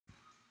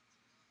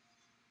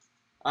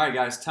All right,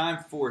 guys,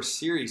 time for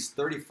Series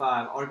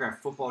 35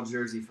 autographed football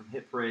jersey from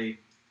Hit Parade.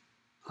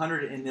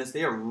 100 in this.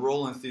 They are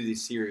rolling through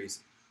these series.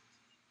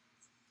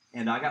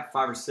 And I got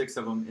 5 or 6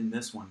 of them in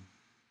this one.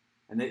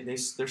 And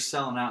they're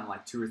selling out in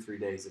like 2 or 3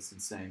 days. It's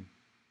insane.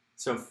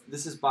 So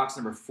this is box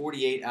number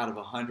 48 out of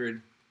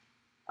 100.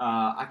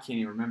 I can't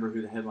even remember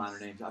who the headliner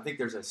names. I think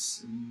there's a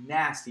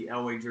nasty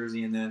Elway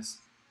jersey in this.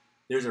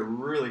 There's a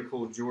really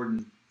cool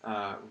Jordan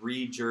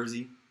Reed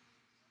jersey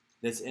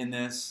that's in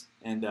this,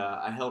 and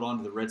I held on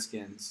to the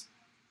Redskins,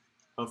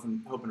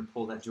 hoping to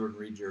pull that Jordan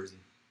Reed jersey.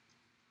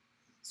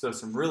 So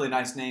some really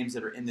nice names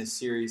that are in this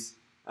series.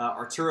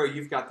 Arturo,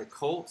 you've got the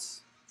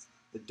Colts,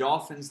 the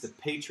Dolphins, the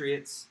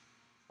Patriots.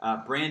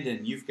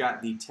 Brandon, you've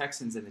got the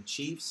Texans and the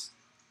Chiefs.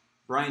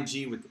 Brian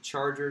G with the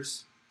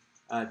Chargers.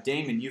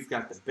 Damon, you've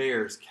got the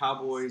Bears,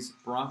 Cowboys,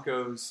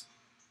 Broncos,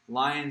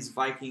 Lions,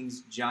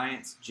 Vikings,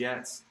 Giants,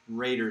 Jets,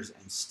 Raiders,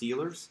 and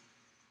Steelers.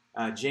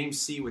 James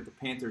C with the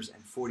Panthers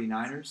and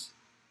 49ers.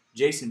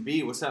 Jason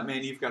B, what's up,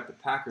 man? You've got the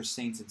Packers,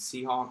 Saints, and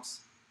Seahawks.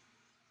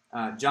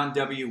 John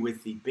W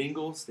with the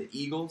Bengals, the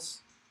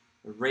Eagles,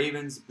 the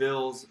Ravens,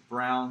 Bills,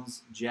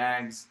 Browns,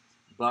 Jags,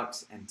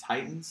 Bucks, and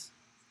Titans.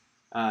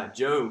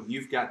 Joe,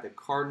 you've got the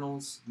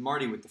Cardinals.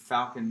 Marty with the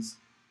Falcons.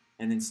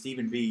 And then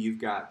Stephen B, you've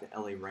got the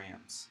LA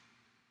Rams.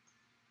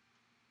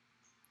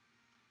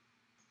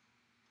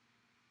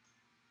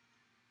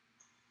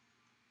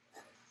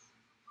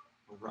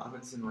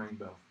 Robinson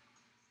Rainbow.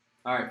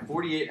 All right,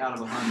 48 out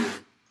of 100.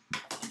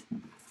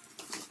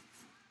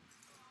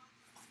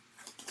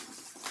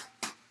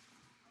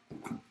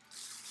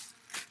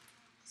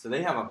 So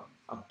they have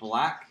a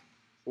black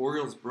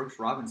Orioles Brooks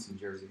Robinson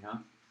jersey, huh?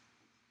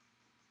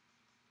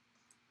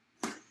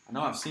 I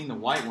know I've seen the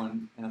white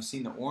one and I've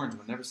seen the orange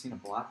one. Never seen a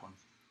black one.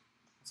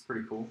 That's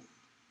pretty cool.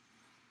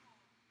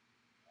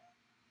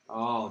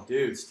 Oh,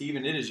 dude,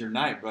 Steven, it is your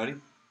night, buddy.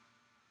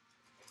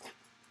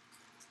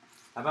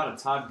 How about a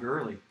Todd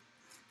Gurley?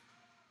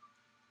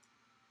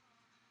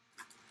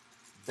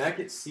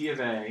 Beckett C of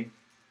A.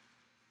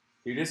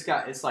 Dude,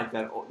 it's like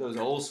those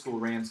old school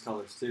Rams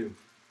colors too.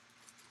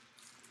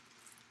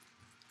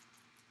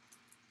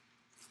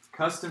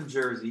 Custom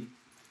jersey.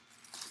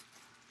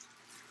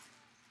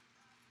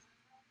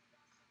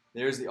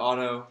 There's the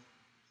auto.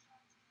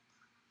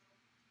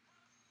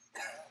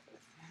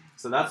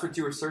 So that's what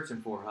you were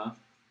searching for, huh?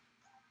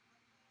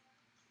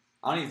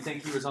 I don't even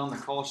think he was on the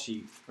call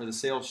sheet or the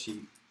sales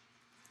sheet.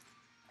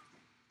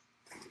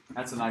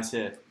 That's a nice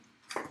hit.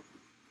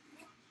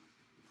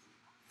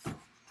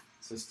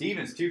 So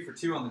Steven's 2 for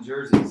 2 on the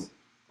jerseys.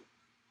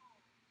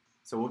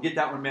 So we'll get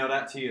that one mailed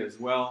out to you as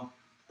well.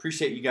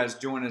 Appreciate you guys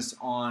joining us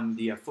on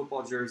the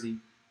football jersey.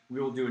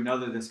 We will do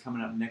another that's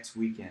coming up next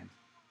weekend.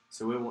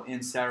 So it will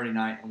end Saturday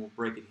night and we'll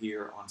break it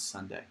here on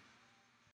Sunday.